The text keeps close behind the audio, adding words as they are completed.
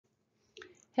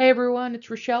Hey everyone, it's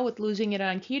Rochelle with Losing It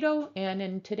on Keto, and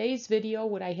in today's video,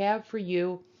 what I have for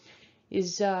you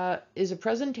is a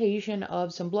presentation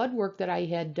of some blood work that I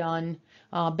had done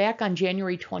back on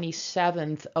January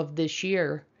 27th of this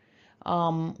year,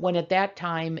 when at that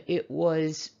time it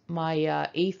was my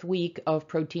 8th week of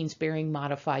protein-sparing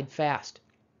modified fast.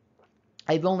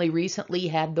 I've only recently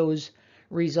had those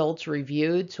results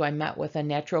reviewed, so I met with a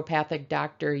naturopathic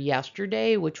doctor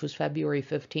yesterday, which was February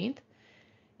 15th.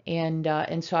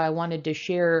 And so I wanted to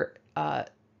share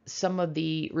some of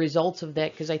the results of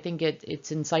that because I think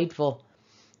it's insightful.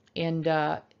 And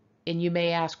you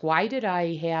may ask, why did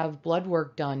I have blood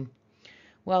work done?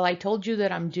 Well, I told you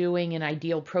that I'm doing an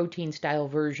IdealProtein style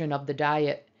version of the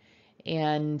diet,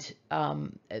 and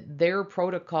their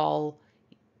protocol.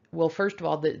 Well, first of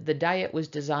all, the diet was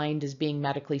designed as being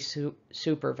medically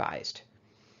supervised.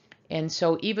 And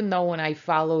so even though when I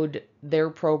followed their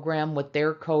program with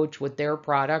their coach, with their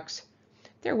products,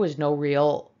 there was no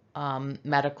real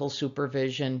medical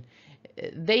supervision.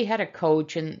 They had a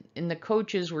coach, and the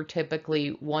coaches were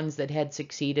typically ones that had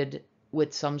succeeded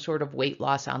with some sort of weight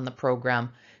loss on the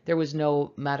program. There was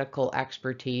no medical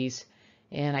expertise,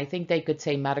 and I think they could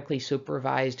say medically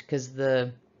supervised because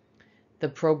the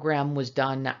program was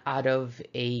done out of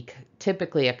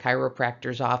typically a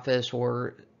chiropractor's office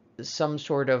or some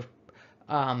sort of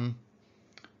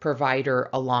provider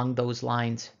along those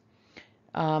lines.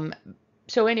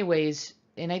 So anyways,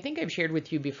 and I think I've shared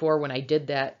with you before when I did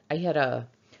that, I had a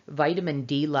vitamin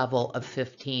D level of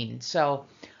 15. So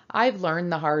I've learned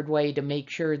the hard way to make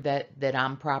sure that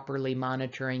I'm properly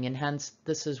monitoring, and hence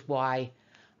this is why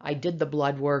I did the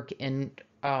blood work and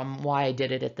why I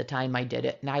did it at the time I did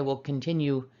it. And I will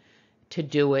continue to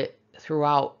do it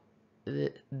throughout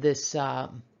this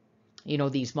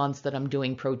these months that I'm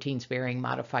doing protein sparing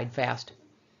modified fast.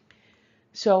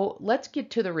 So let's get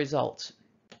to the results.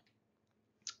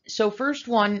 So first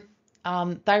one,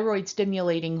 thyroid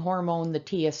stimulating hormone, the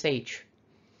TSH.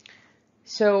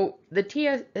 So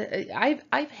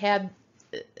I've had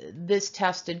this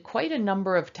tested quite a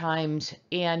number of times,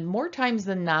 and more times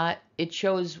than not, it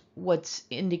shows what's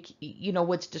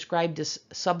described as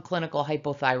subclinical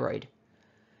hypothyroid.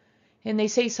 And they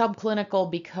say subclinical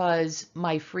because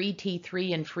my free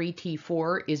T3 and free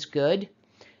T4 is good.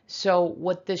 So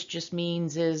what this just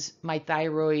means is my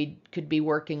thyroid could be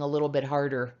working a little bit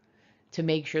harder to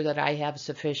make sure that I have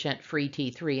sufficient free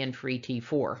T3 and free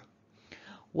T4.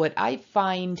 What I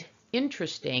find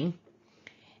interesting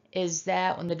is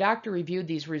that when the doctor reviewed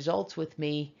these results with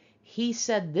me, he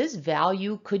said this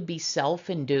value could be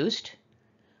self-induced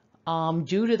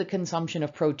due to the consumption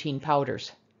of protein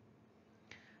powders.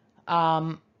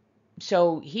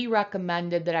 So he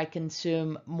recommended that I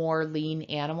consume more lean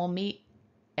animal meat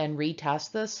and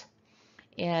retest this.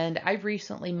 And I've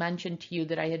recently mentioned to you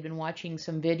that I had been watching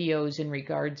some videos in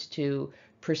regards to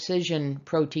precision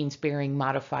protein sparing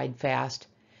modified fast,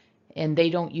 and they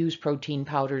don't use protein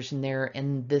powders in there,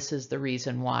 and this is the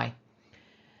reason why.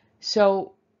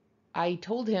 So I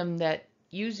told him that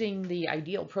using the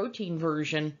IdealProtein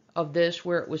version of this,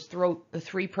 where it was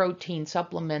 3 protein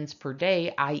supplements per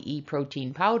day, i.e.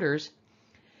 protein powders,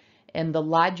 and the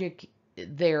logic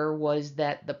there was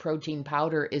that the protein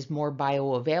powder is more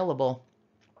bioavailable.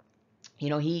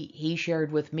 He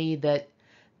shared with me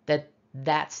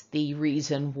that's the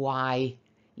reason why,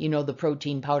 the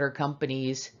protein powder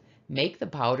companies make the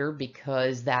powder,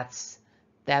 because that's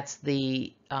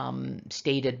the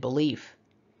stated belief.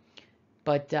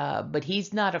 But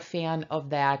he's not a fan of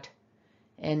that,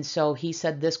 and so he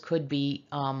said this could be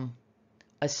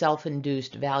a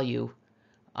self-induced value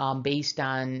based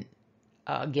on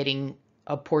getting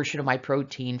a portion of my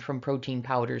protein from protein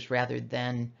powders rather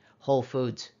than whole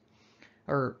foods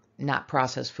or not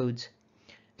processed foods.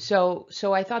 So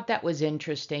I thought that was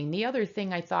interesting. The other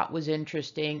thing I thought was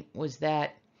interesting was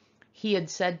that he had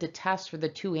said to test for the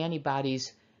 2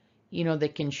 antibodies,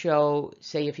 that can show,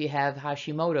 say, if you have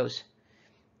Hashimoto's.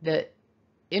 The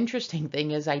interesting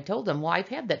thing is I told him, well, I've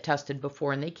had that tested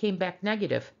before and they came back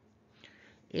negative.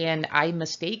 And I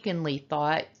mistakenly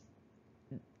thought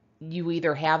you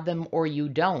either have them or you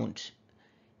don't.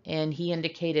 And he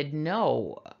indicated,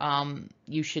 no,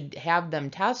 you should have them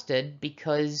tested,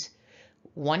 because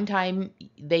one time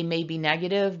they may be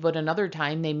negative, but another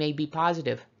time they may be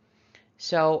positive.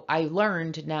 So I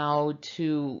learned now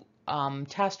to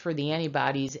test for the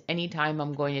antibodies anytime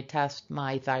I'm going to test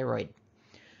my thyroid.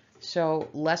 So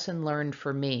lesson learned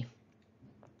for me.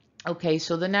 Okay,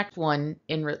 so the next one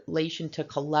in relation to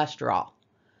cholesterol.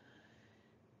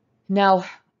 Now,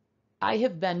 I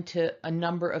have been to a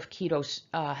number of keto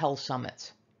health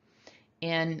summits,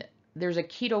 and there's a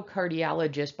keto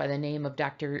cardiologist by the name of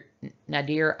Dr.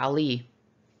 Nadir Ali,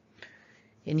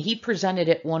 and he presented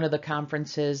at one of the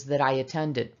conferences that I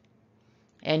attended.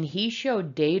 And he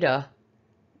showed data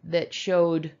that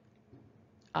showed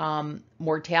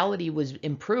mortality was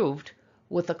improved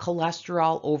with a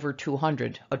cholesterol over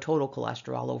 200, a total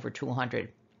cholesterol over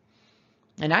 200.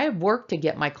 And I have worked to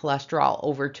get my cholesterol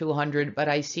over 200, but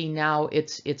I see now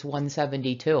it's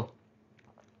 172.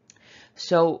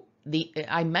 So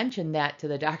I mentioned that to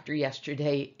the doctor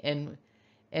yesterday and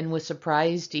was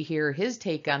surprised to hear his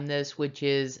take on this, which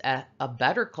is a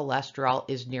better cholesterol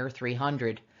is near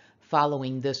 300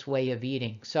 following this way of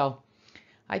eating. So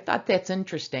I thought that's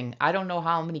interesting. I don't know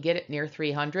how I'm going to get it near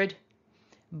 300,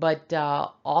 but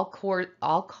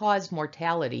all-cause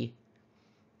mortality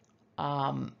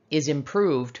is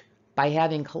improved by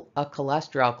having a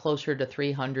cholesterol closer to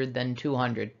 300 than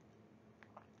 200.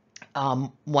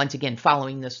 Once again,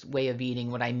 following this way of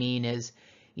eating, what I mean is,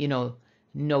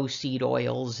 no seed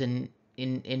oils and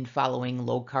in following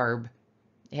low carb,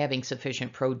 having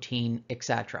sufficient protein,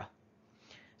 etc.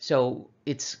 So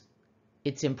it's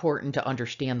important to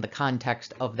understand the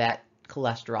context of that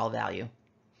cholesterol value.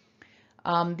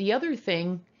 The other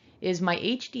thing is my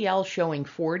HDL showing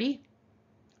 40,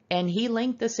 and he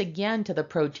linked this again to the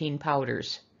protein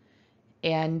powders,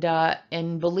 and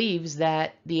believes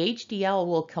that the HDL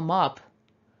will come up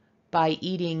by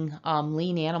eating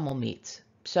lean animal meats.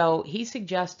 So he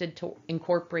suggested to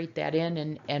incorporate that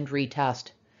in and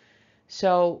retest.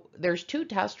 So there's 2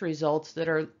 test results that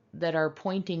are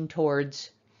pointing towards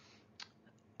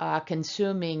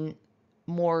consuming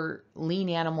more lean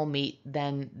animal meat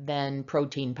than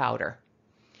protein powder.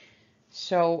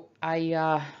 So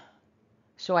I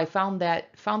found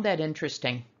that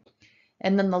interesting.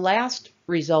 And then the last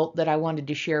result that I wanted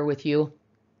to share with you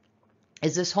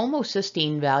is this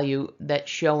homocysteine value that's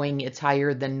showing it's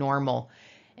higher than normal,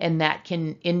 and that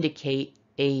can indicate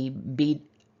a B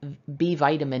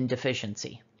vitamin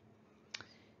deficiency.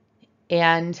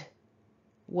 And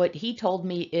what he told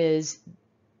me is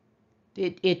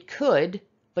it could,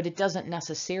 but it doesn't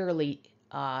necessarily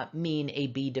mean a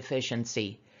B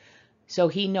deficiency. So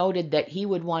he noted that he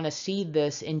would want to see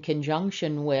this in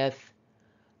conjunction with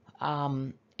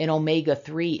an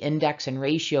omega-3 index and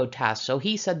ratio test. So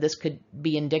he said this could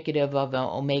be indicative of an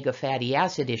omega fatty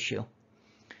acid issue.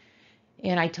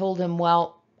 And I told him,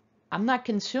 well, I'm not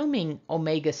consuming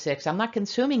omega-6. I'm not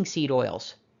consuming seed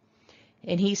oils.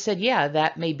 And he said, yeah,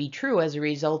 that may be true as a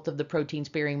result of the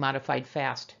protein-sparing modified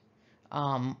fast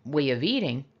way of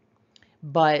eating,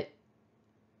 but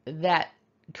that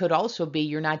could also be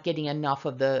you're not getting enough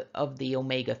of the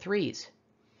omega-3s.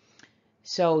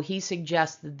 So he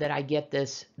suggested that I get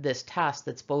this test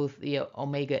that's both the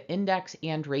omega index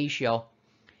and ratio.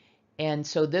 And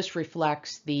so this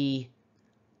reflects the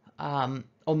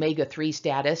omega-3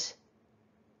 status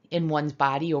in one's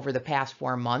body over the past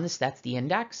 4 months. That's the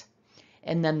index.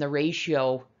 And then the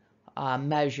ratio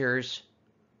measures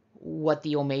what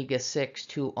the omega-6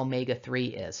 to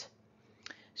omega-3 is.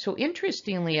 So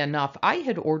interestingly enough, I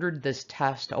had ordered this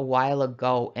test a while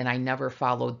ago and I never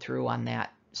followed through on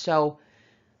that. So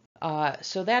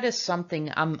that is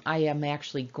something I am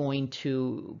actually going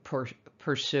to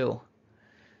pursue.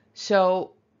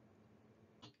 So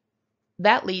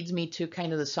that leads me to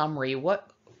kind of the summary.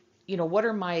 What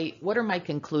are my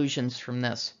conclusions from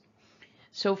this?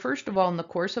 So first of all, in the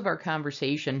course of our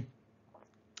conversation,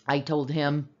 I told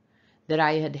him that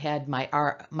I had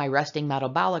my resting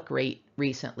metabolic rate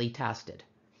recently tested.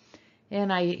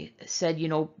 And I said,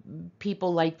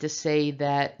 people like to say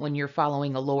that when you're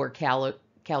following a lower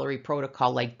calorie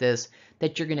protocol like this,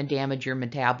 that you're going to damage your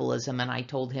metabolism. And I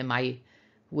told him I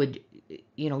would,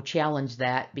 challenge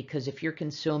that, because if you're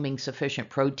consuming sufficient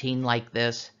protein like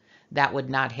this, that would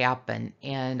not happen.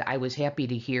 And I was happy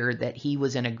to hear that he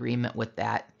was in agreement with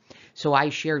that. So I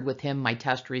shared with him my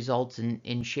test results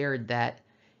and shared that,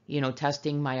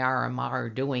 testing my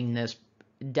RMR doing this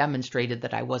demonstrated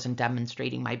that I wasn't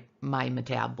demonstrating my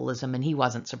metabolism, and he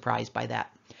wasn't surprised by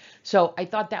that. So I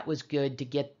thought that was good to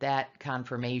get that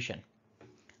confirmation.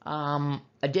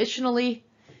 Additionally,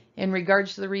 in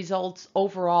regards to the results,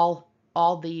 overall,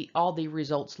 all the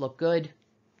results look good.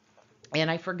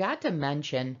 And I forgot to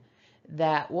mention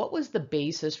that what was the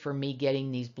basis for me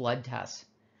getting these blood tests?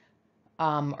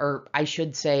 Or I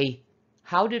should say,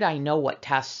 how did I know what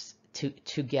tests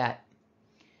to get?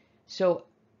 So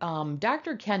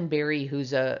Dr. Ken Berry,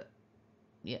 who's a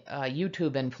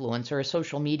YouTube influencer, a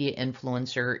social media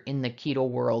influencer in the keto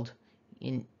world,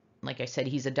 like I said,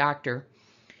 he's a doctor.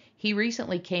 He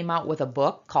recently came out with a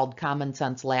book called Common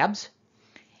Sense Labs,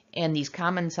 And these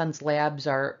common sense labs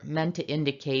are meant to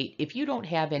indicate if you don't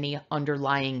have any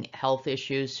underlying health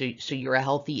issues, so you're a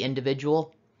healthy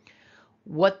individual,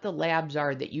 what the labs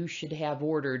are that you should have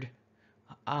ordered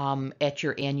at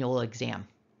your annual exam.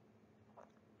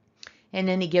 And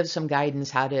then he gives some guidance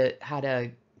how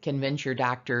to convince your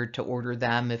doctor to order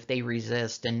them if they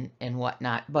resist and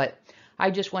whatnot. But I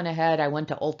just went ahead, I went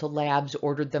to Ulta Labs,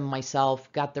 ordered them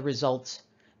myself, got the results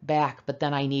back, but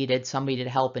then I needed somebody to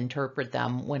help interpret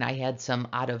them when I had some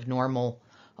out of normal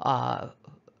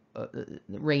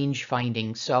range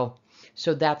findings. So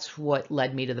that's what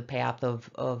led me to the path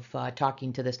of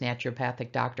talking to this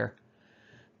naturopathic doctor.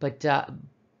 But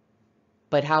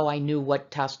how I knew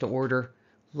what test to order,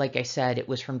 like I said, it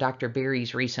was from Dr.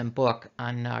 Berry's recent book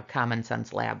on common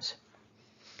sense labs.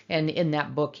 And in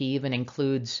that book, he even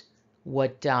includes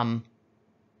what's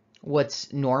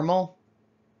normal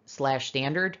 /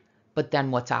 standard, but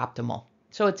then what's optimal.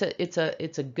 So it's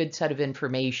a good set of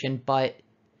information, but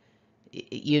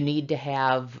you need to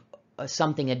have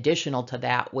something additional to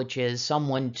that, which is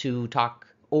someone to talk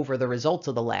over the results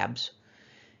of the labs.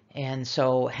 And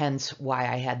so hence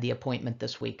why I had the appointment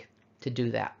this week to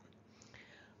do that.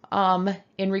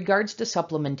 In regards to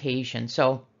supplementation,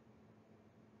 so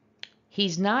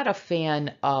he's not a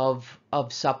fan of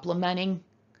supplementing.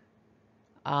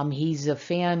 He's a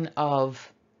fan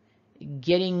of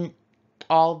getting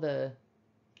all the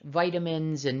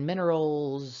vitamins and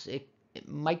minerals,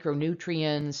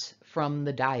 micronutrients from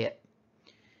the diet.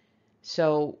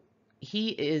 So he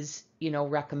is,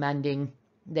 recommending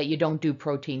that you don't do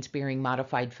protein sparing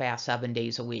modified fast 7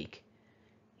 days a week.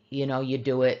 You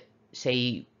do it,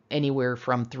 say, anywhere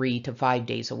from 3 to 5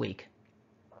 days a week.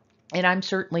 And I'm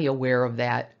certainly aware of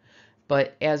that.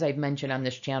 But as I've mentioned on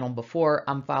this channel before,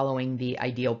 I'm following the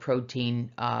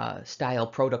IdealProtein style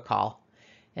protocol,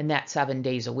 and that's 7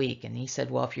 days a week. And he said,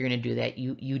 well, if you're going to do that,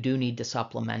 you do need to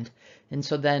supplement. And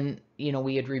so then,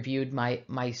 we had reviewed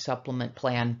my supplement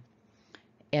plan,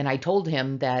 and I told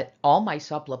him that all my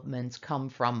supplements come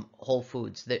from whole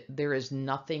foods, that there is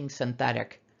nothing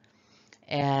synthetic.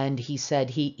 And he said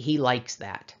he likes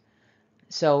that.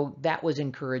 So that was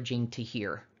encouraging to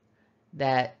hear.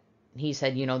 That he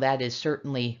said, that is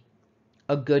certainly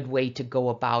a good way to go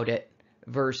about it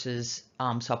versus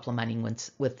supplementing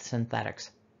with synthetics.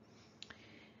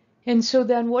 And so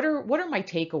then what are my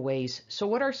takeaways? So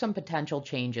what are some potential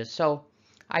changes? So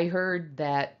I heard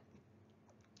that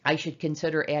I should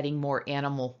consider adding more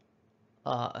animal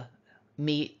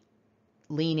meat,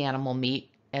 lean animal meat,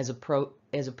 as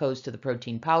opposed to the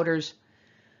protein powders.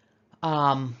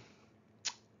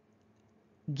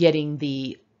 Getting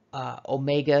the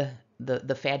omega,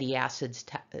 the fatty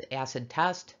acid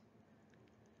test,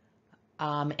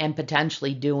 and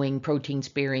potentially doing protein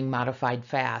sparing modified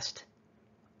fast,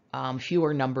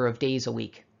 fewer number of days a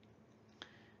week.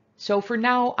 So for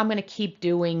now, I'm going to keep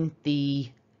doing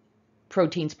the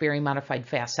protein sparing modified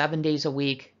fast 7 days a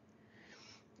week.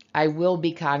 I will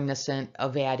be cognizant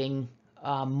of adding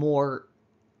more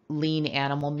lean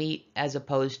animal meat as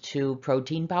opposed to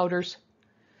protein powders.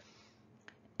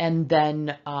 And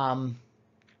then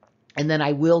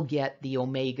I will get the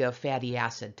omega fatty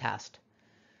acid test.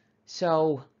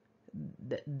 So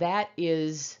that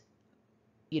is,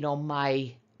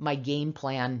 my game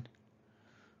plan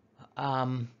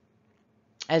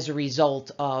as a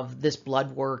result of this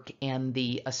blood work and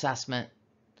the assessment,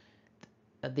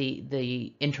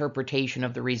 the interpretation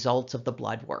of the results of the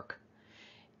blood work.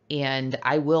 And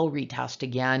I will retest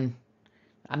again.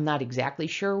 I'm not exactly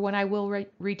sure when I will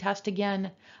retest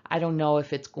again. I don't know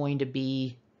if it's going to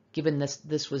be, given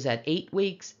this was at 8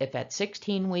 weeks, if at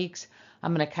 16 weeks.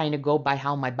 I'm going to kind of go by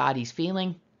how my body's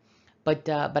feeling. But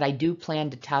I do plan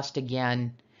to test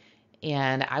again.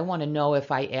 And I want to know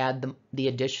if I add the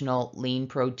additional lean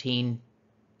protein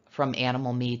from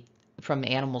animal meat, from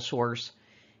animal source,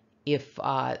 if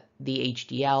the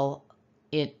HDL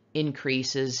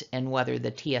increases and whether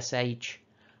the TSH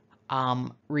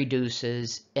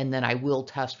reduces, and then I will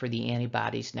test for the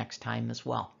antibodies next time as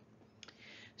well.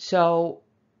 So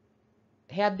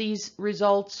had these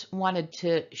results, wanted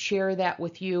to share that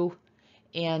with you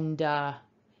and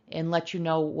let you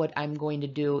know what I'm going to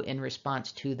do in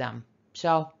response to them.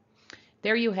 So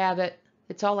there you have it.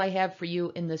 It's all I have for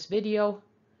you in this video.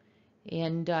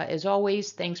 And as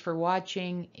always, thanks for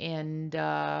watching, and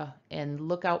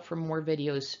look out for more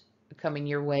videos coming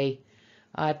your way.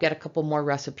 I've got a couple more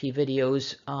recipe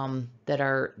videos that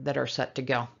are set to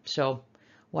go. So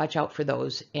watch out for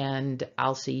those, and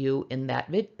I'll see you in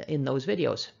those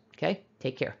videos. Okay,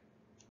 take care.